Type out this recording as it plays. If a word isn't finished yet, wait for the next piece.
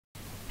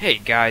Hey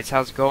guys,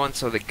 how's it going?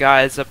 So the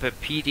guys up at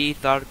PD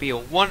thought it'd be a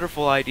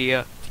wonderful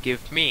idea to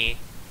give me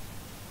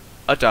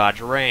a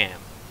Dodge Ram.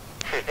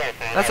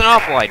 That's an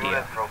awful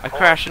idea. I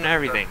crashed into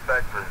everything.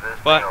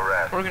 But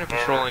we're gonna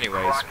patrol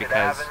anyways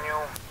because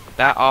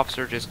that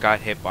officer just got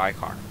hit by a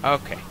car.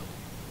 Okay,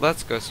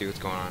 let's go see what's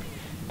going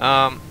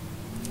on.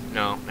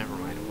 No, never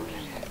mind.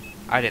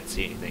 I didn't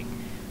see anything.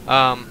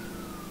 Yeah,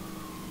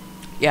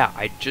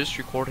 I just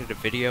recorded a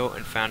video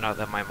and found out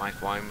that my mic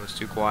volume was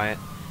too quiet.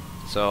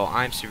 So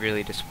I'm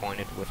severely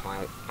disappointed with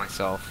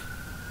myself.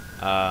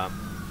 And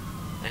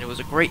it was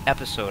a great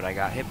episode. I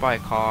got hit by a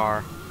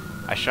car.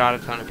 I shot a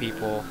ton of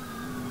people.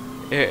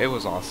 It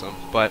was awesome.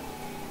 But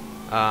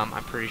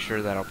I'm pretty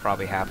sure that'll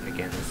probably happen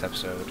again this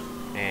episode.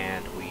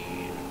 And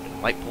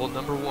light pole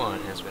number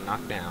 1 has been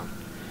knocked down.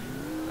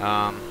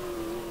 I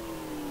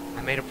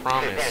made a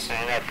promise.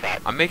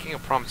 I'm making a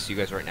promise to you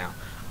guys right now.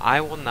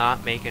 I will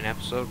not make an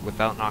episode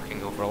without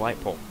knocking over a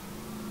light pole.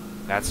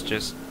 That's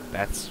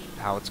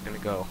how it's gonna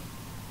go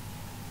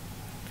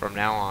from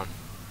now on.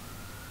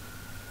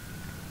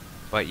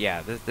 But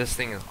yeah, this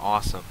thing is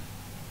awesome.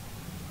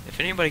 If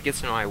anybody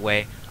gets in my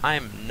way, I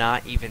am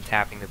not even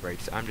tapping the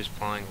brakes. I'm just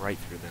plowing right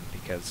through them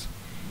because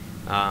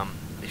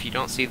if you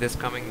don't see this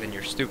coming, then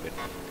you're stupid,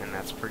 and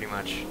that's pretty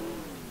much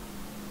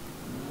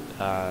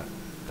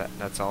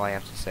that's all I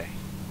have to say,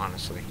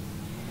 honestly.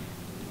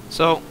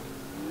 So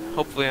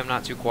hopefully I'm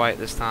not too quiet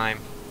this time.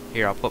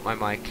 Here, I'll put my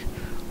mic.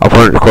 I'll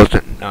put it close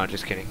to. No,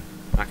 just kidding.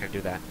 I'm not gonna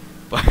do that.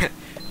 But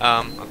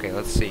okay,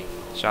 let's see.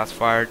 Shots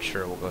fired.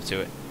 Sure, we'll go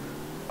to it.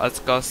 Let's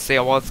go see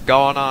what's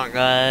going on,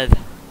 guys.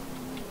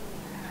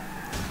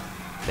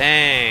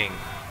 Dang.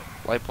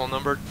 Light pole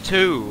number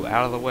 2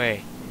 out of the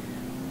way.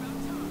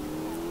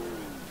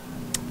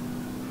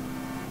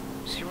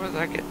 See where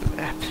that get?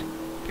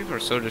 People are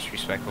so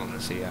disrespectful in the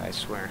city, I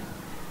swear.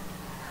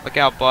 Look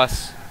out,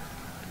 bus.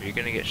 You're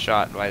gonna get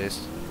shot by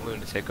this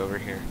lunatic over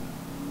here.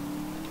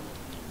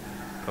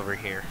 Over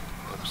here.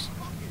 Oops.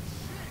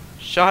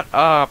 Shut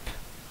up!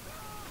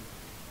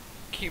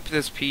 Keep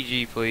this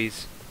PG,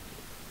 please.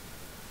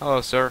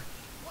 Hello, sir.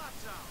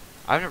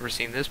 I've never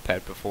seen this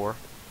pet before.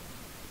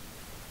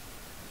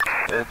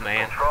 Old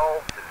man.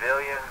 Control,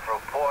 civilians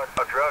report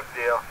a drug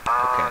deal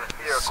on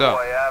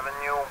So,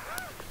 Avenue.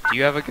 Do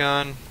you have a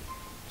gun?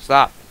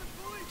 Stop.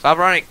 Stop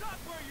running.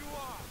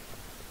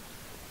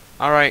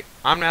 Alright,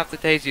 I'm gonna have to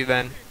tase you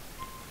then.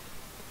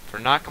 For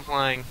not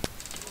complying.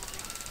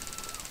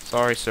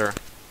 Sorry, sir.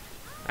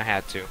 I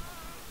had to.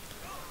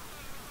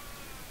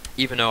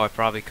 Even though I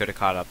probably could have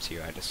caught up to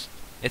you,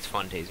 it's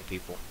fun tasing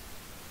people.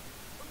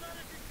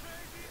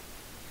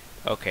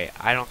 Okay,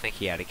 I don't think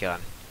he had a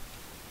gun.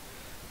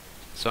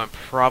 So I'm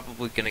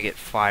probably gonna get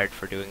fired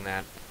for doing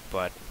that,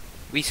 but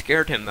we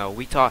scared him though.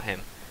 We taught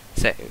him.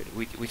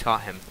 We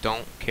taught him,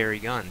 don't carry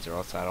guns or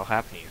else that'll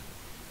happen to you.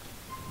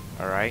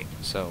 Alright,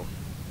 so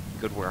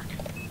good work.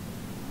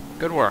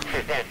 Good work.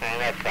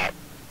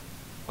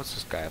 What's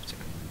this guy up to?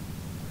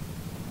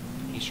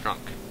 He's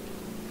drunk.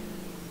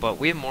 But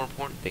we have more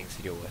important things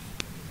to deal with.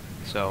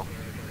 So,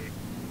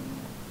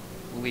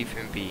 we'll leave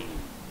him be.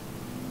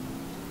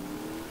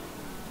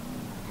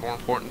 More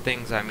important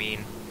things, I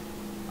mean,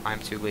 I'm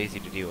too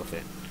lazy to deal with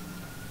it.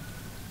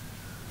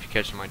 If you're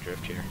catching my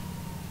drift here.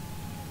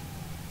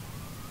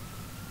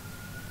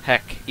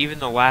 Heck, even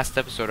the last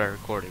episode I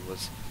recorded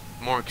was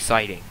more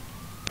exciting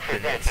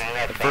than this.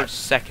 The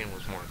first second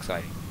was more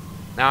exciting.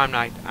 Now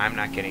I'm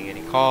not getting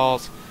any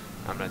calls.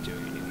 I'm not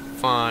doing anything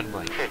fun,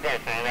 like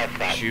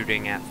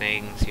shooting at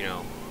things, you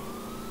know.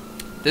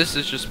 This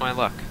is just my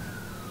luck.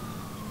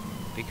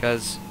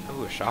 Because,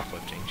 ooh,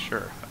 shoplifting,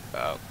 sure.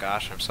 Oh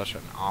gosh, I'm such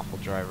an awful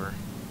driver.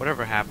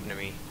 Whatever happened to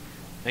me?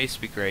 I used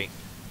to be great.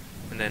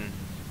 And then,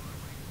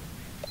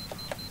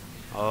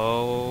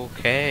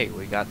 okay,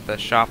 we got the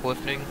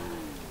shoplifting.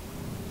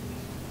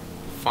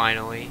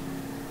 Finally.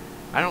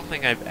 I don't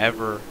think I've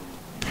ever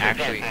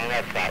actually.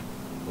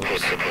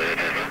 Whoops.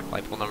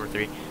 Light pole number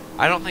 3.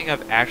 I don't think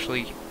I've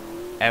actually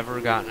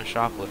ever gotten a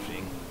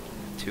shoplifting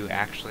to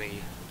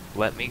actually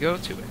let me go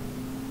to it.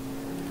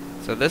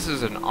 So this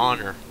is an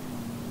honor.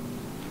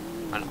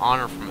 An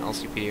honor from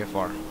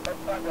LCPDFR.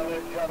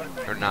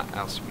 Or not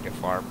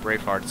LCPDFR,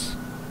 Bravehearts.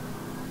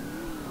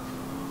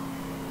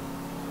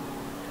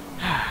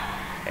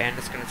 And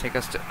it's gonna take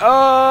us to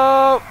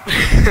oh!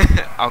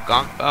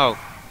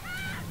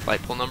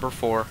 Light pole number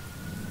 4.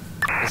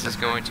 This is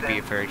going to be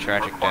a very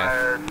tragic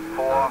death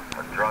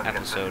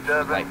episode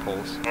for light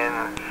poles.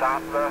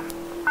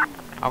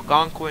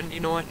 Algonquin, you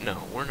know what?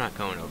 No, we're not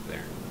going over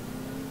there.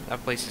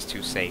 That place is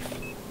too safe.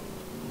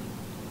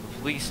 The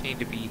police need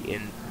to be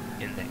in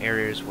the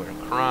areas where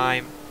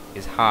crime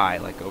is high,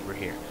 like over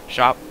here.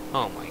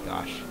 Oh my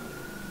gosh.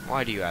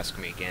 Why do you ask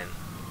me again?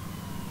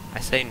 I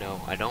say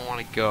no, I don't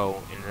want to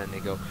go, and then they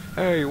go,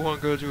 hey, you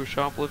want to go to a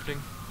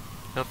shoplifting?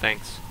 No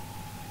thanks.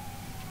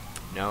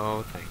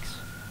 No thanks.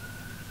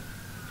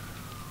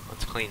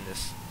 Let's clean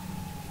this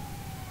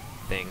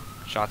thing.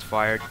 Shots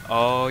fired.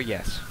 Oh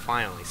yes,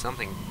 finally,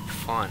 something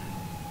fun.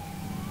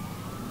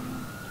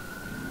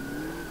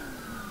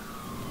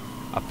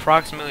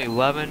 approximately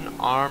 11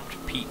 armed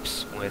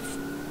peeps with...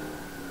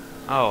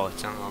 Oh,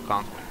 it's on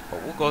Algonquin.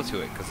 But we'll go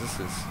to it, because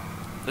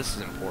this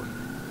is important.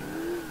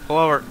 Pull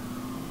over.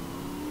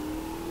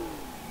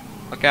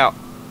 Look out.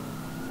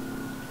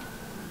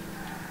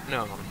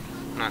 No,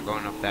 I'm not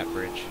going up that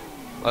bridge.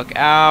 Look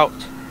out!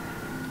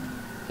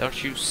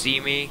 Don't you see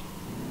me?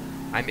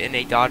 I'm in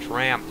a Dodge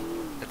Ram.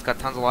 It's got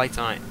tons of lights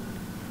on it.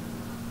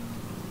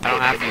 I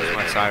don't have to use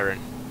my siren.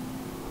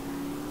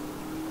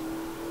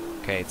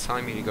 Okay, it's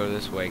telling me to go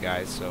this way,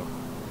 guys, so...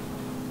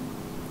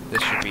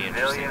 This should be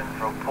interesting.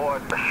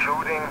 Report a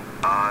shooting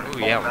on Ooh,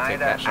 yeah, we'll take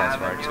that shots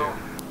fired, too.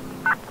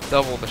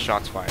 Double the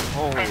shots fired.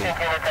 Holy...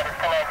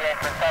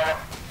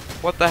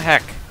 What the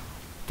heck?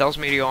 Tells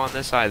me to go on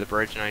this side of the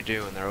bridge, and I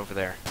do, and they're over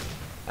there.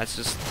 That's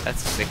a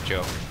sick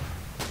joke.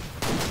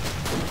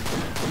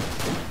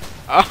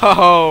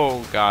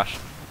 Oh, gosh.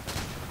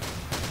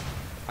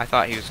 I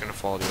thought he was gonna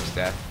fall to his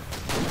death.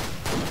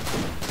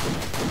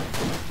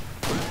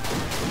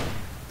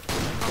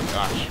 Oh,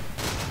 gosh.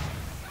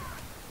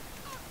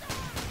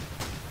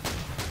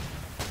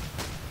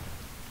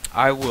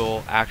 I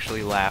will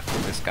actually laugh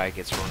if this guy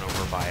gets run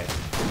over by a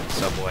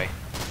subway.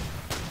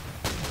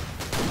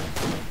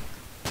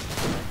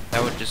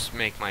 That would just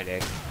make my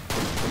day.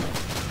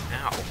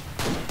 Ow.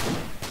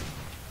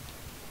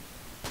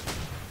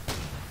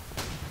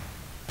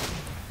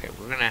 Okay,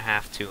 we're gonna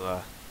have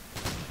to,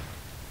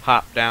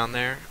 hop down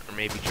there, or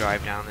maybe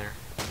drive down there.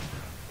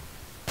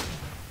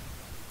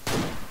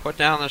 Put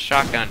down the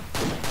shotgun.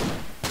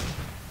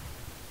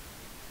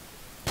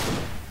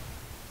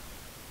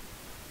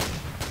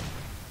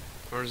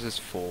 Where's this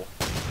fool?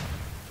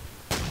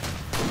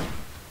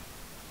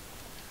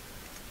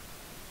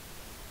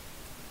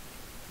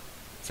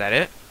 Is that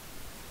it?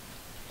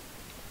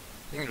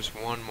 I think there's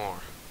one more.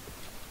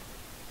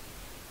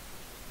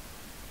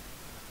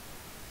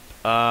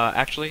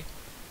 Actually.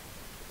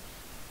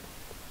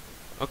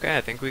 Okay,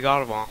 I think we got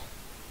them all.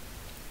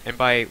 And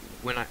by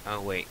when I... Oh,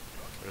 wait.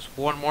 There's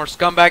one more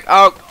scumbag.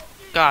 Oh,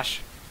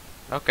 gosh.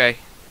 Okay.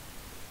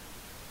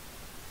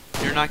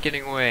 You're not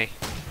getting away.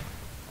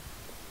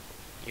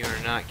 You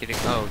are not getting...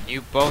 Oh,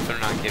 you both are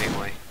not getting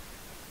away.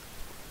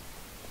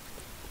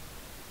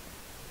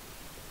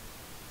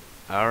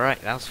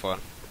 Alright, that was fun.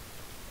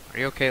 Are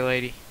you okay,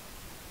 lady?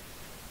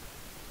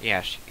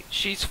 Yeah,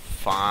 she's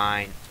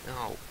fine.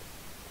 No.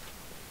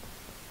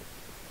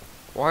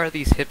 Why are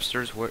these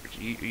hipsters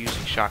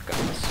using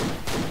shotguns?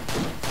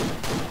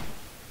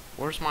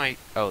 Where's my...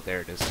 Oh,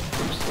 there it is.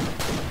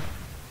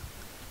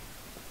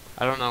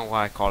 I don't know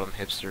why I call them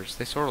hipsters.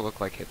 They sort of look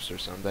like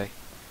hipsters, don't they?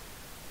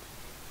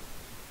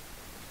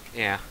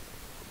 Yeah.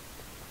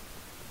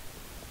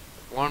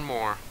 One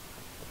more.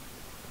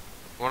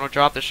 Want to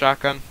drop the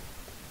shotgun?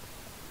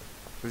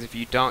 Because if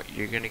you don't,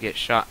 you're gonna get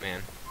shot,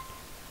 man.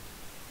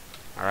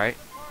 Alright?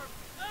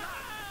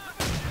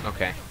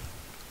 Okay.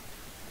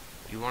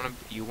 You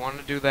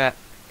wanna do that?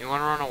 You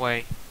wanna run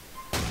away?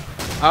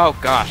 Oh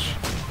gosh.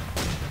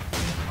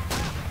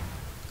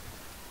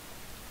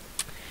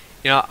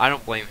 You know, I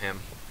don't blame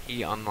him.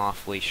 He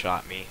unlawfully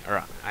shot me.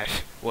 Or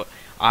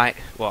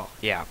well,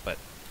 yeah, but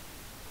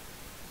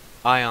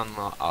I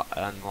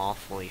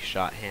unlawfully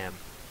shot him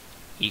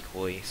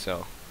equally,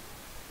 so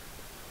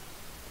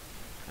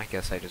I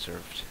guess I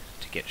deserved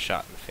to get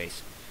shot in the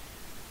face.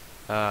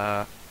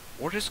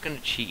 We're just gonna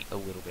cheat a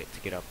little bit to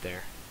get up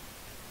there.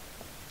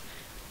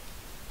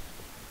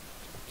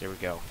 There we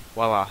go.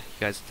 Voila. You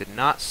guys did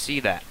not see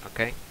that,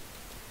 okay?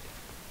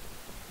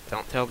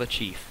 Don't tell the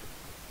chief.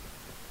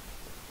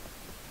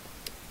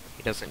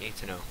 He doesn't need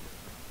to know.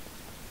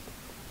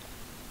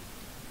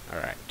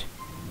 Alright.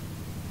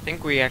 I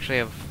think we actually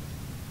have...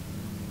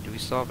 Do we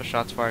still have a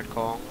shots fired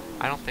call?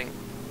 I don't think...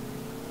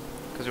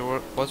 Because there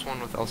was one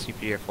with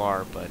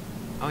LCPDFR, but...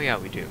 Oh yeah,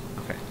 we do.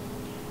 Okay.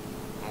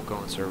 We'll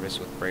go in service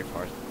with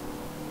Braveheart.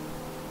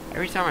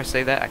 Every time I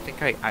say that, I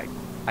think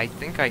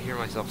I hear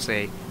myself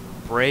say...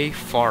 Bray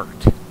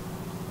fart.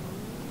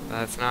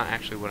 That's not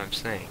actually what I'm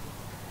saying.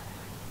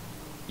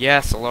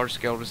 Yes, a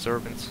large-scale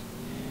disturbance.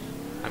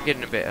 I'm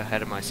getting a bit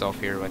ahead of myself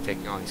here by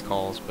taking all these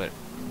calls, but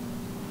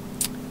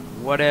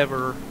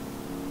whatever.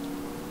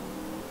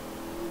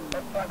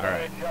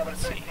 Alright,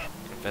 let's see.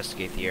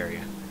 Investigate the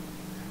area.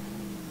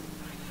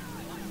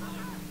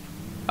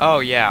 Oh,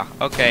 yeah,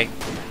 okay.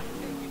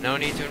 No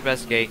need to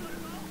investigate.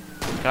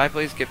 Can I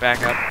please get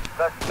back up?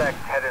 Suspect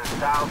heading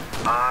south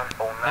on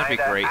That'd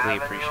be Oneida greatly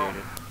Avenue.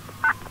 appreciated.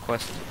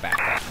 Request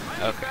backup.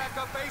 Okay.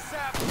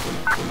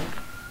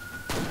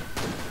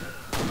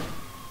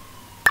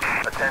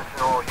 Attention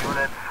all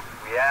units,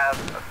 we have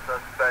a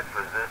suspect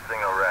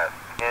resisting arrest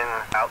in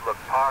Outlook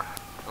Park.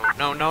 Oh,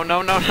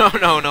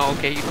 no,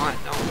 okay, you don't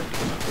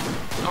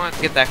have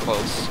to get that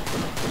close.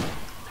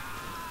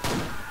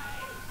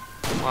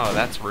 Whoa,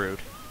 that's rude.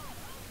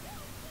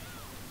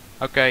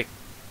 Okay.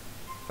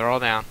 They're all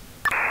down.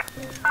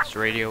 Let's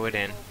radio it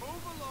in.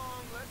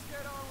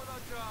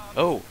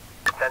 Oh.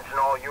 Attention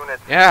all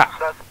units. Yeah.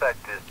 Suspect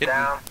is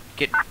down.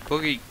 Get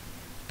Boogie.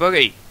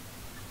 Boogie.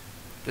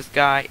 This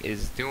guy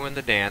is doing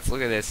the dance.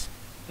 Look at this.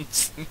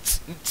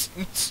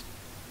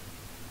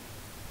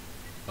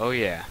 Oh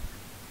yeah.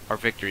 Our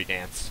victory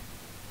dance.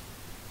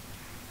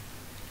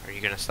 Are you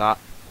gonna stop?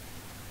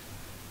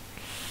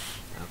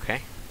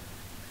 Okay.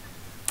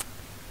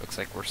 Looks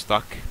like we're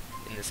stuck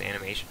in this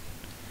animation.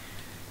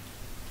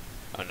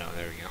 Oh no,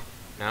 there we go.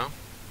 No?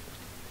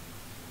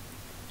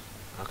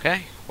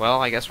 Okay,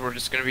 well, I guess we're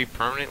just gonna be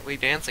permanently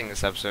dancing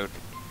this episode.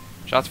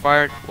 Shots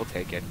fired, we'll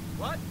take it.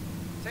 What?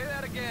 Say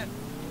that again.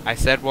 I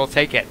said we'll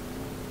take it.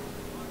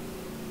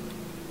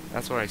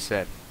 That's what I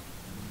said.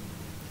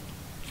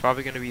 It's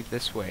probably gonna be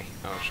this way.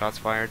 Oh, shots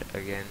fired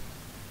again.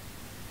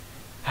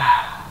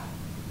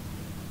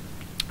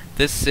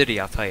 This city,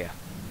 I'll tell you.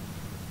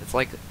 It's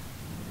like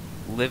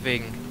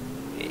living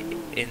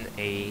in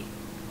a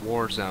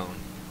war zone.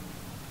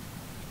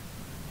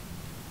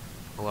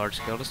 A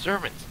large-scale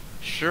disturbance.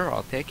 Sure,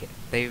 I'll take it.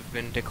 They've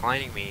been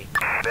declining me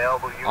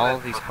all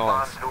of these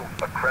calls.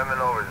 A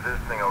criminal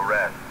resisting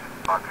arrest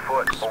on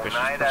foot, Suspicious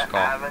Oneida first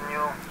call.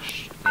 Avenue.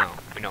 Shh, no,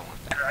 we don't want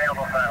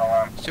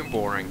that. It's too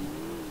boring.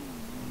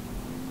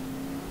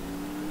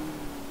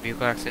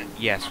 Vehicle accident?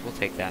 Yes, we'll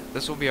take that.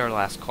 This will be our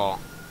last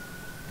call.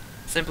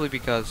 Simply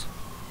because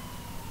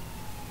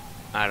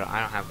I don't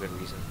have a good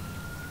reason.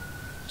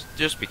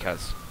 Just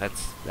because.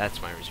 That's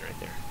my reason right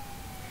there.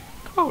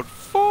 Code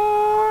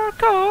 4,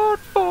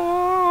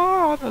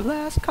 on the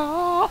last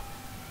call.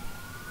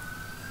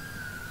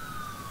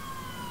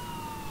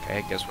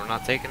 Okay, guess we're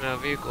not taking a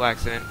vehicle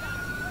accident.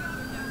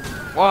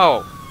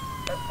 Whoa!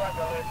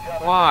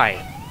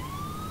 Why?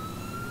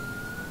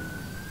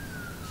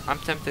 I'm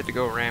tempted to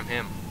go ram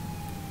him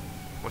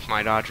with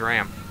my Dodge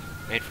Ram,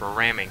 made for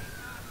ramming.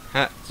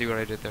 See what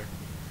I did there?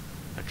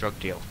 A drug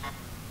deal.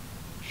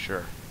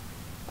 Sure.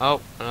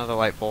 Oh, another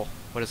light pole.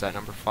 What is that,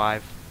 number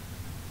 5?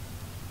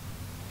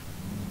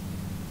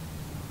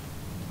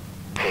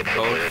 Code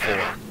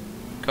 4.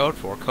 Code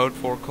 4, code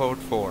 4, code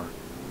 4.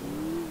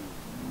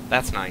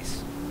 That's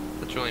nice.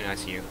 That's really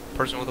nice of you.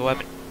 Person with a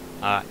weapon.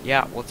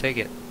 Yeah, we'll take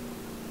it.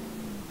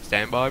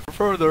 Stand by for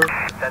further.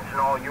 Attention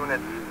all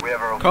units, we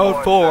have a Code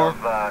report 4.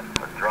 of a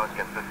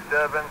drunken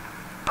disturbance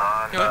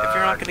on You know what, if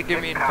you're not going to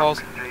give me any calls,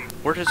 Street.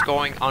 we're just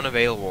going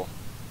unavailable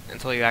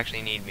until you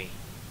actually need me.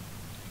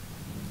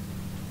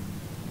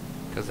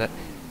 Because that...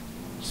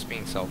 just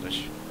being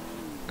selfish.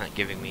 Not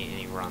giving me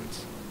any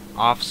runs.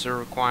 Officer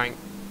requiring...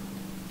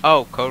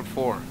 Oh, code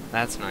 4.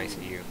 That's nice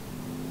of you.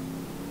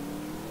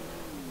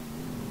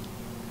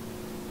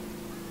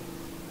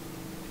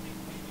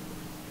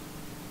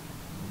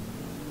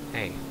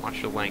 Hey,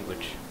 watch your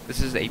language.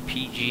 This is a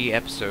PG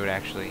episode,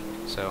 actually,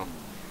 so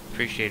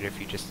appreciate it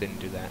if you just didn't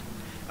do that.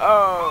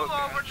 Oh,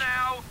 Over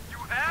now. You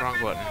have Wrong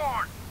been button.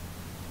 warned.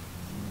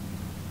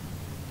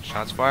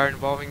 Shots fired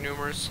involving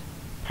numerous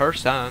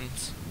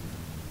persons.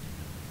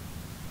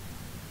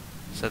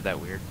 Said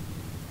that weird.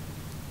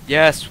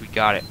 Yes, we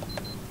got it.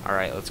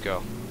 Alright, let's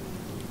go.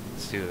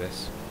 Let's do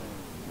this.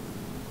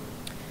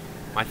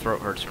 My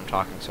throat hurts from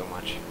talking so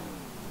much.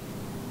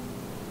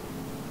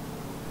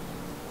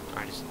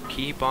 I just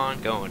keep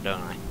on going,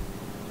 don't I?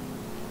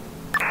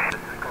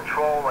 This is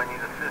control, I need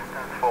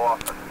assistance for a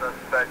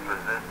suspect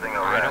resisting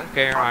arrest. I don't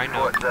care, I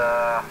know. Foot,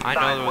 I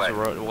know there was a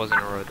Steinway. road. It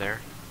wasn't a road there.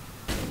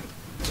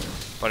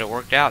 But it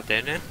worked out,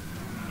 didn't it?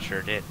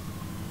 Sure did.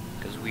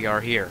 Because we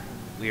are here.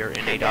 We are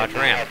in a Dodge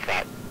Ram.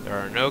 There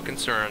are no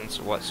concerns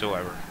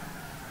whatsoever.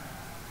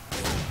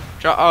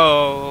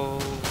 Oh,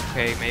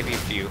 okay, maybe a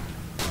few.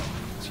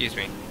 Excuse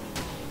me.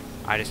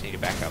 I just need to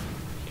back up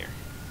here.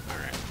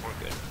 Alright, we're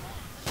good.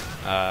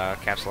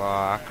 Caps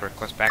lock,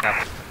 request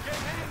backup.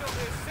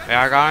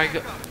 Yeah, I gotta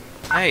go.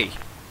 Hey.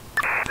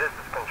 This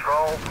is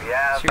control. We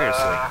have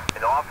Seriously.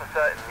 an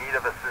officer in need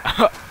of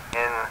assistance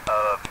in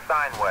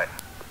Steinway.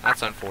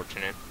 That's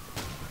unfortunate.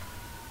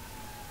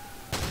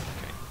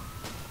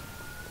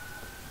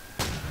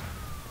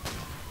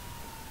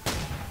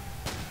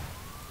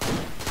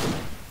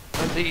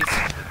 What are these?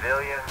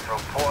 Civilians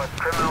report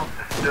criminals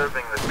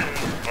disturbing the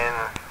peace in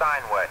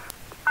Steinway.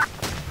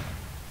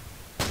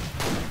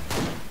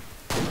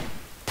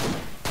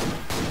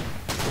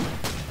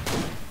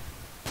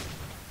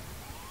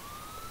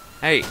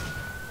 Hey,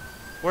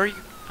 where are you?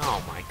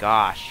 Oh my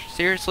gosh,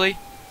 seriously?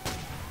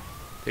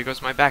 There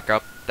goes my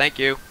backup. Thank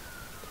you.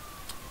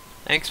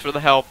 Thanks for the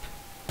help.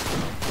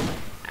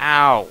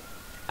 Ow.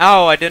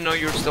 Oh, I didn't know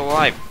you were still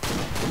alive.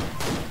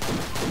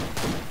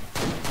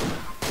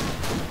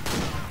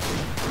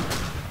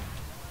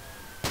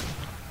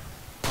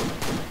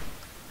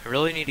 I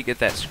really need to get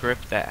that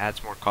script that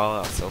adds more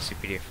callouts,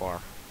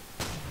 LCPDFR.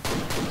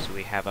 So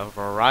we have a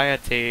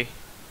variety.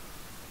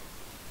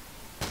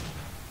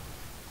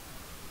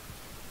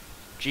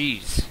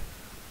 Jeez.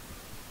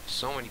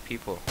 So many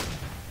people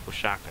with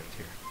shotguns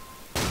here.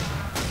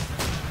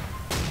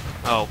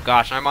 Oh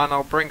gosh, I'm on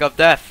the brink of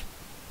death.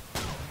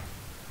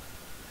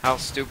 How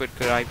stupid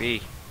could I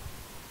be?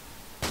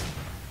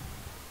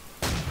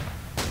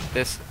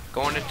 This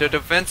going into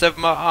defensive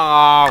mode.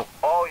 Oh.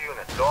 All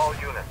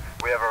units.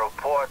 We have a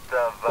report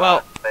of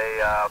Well,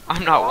 a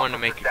I'm not one to officer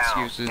make down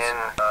excuses in,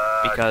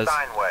 because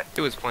Steinway.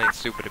 it was plain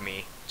stupid of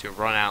me to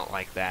run out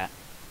like that.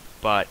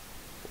 But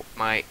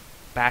my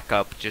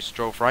backup just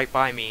drove right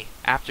by me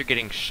after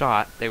getting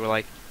shot. They were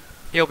like,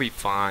 "He'll be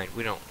fine.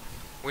 We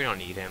don't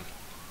need him."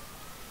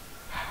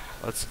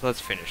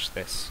 Let's finish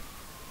this.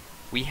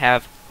 We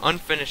have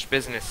unfinished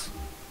business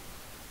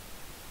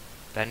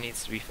that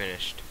needs to be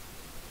finished.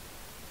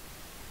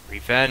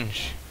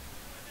 Revenge.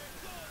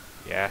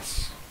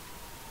 Yes.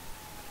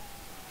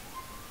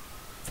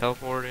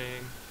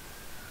 Teleporting.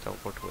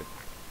 Teleport to it.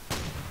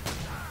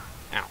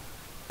 Ow.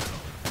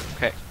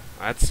 Okay,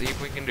 let's see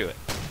if we can do it.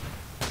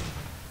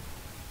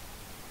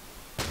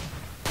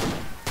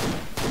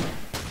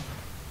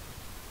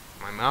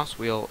 My mouse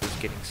wheel is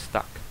getting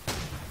stuck.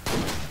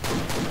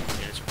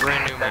 And it's a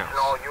brand new mouse.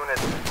 All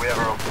units, we have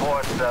a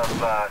report of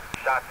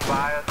shots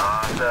fired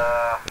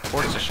on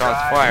Reports of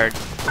shots fired.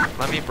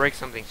 Let me break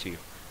something to you.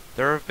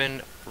 There have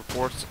been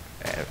reports,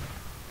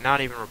 not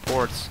even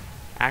reports,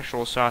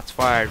 actual shots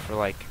fired for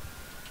like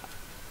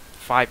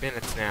 5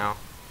 minutes now,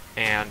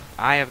 and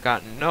I have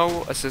gotten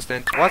no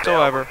assistance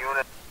whatsoever,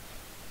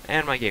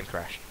 and my game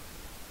crashed.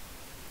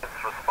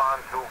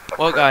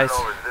 Well guys,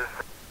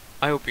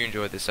 I hope you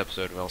enjoyed this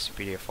episode of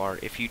LCPDFR.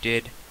 If you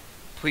did,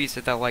 please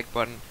hit that like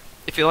button.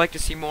 If you'd like to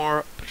see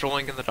more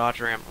patrolling in the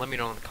Dodge Ram, let me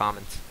know in the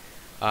comments,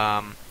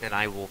 and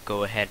I will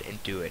go ahead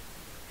and do it.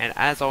 And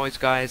as always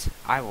guys,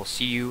 I will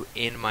see you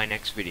in my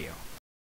next video.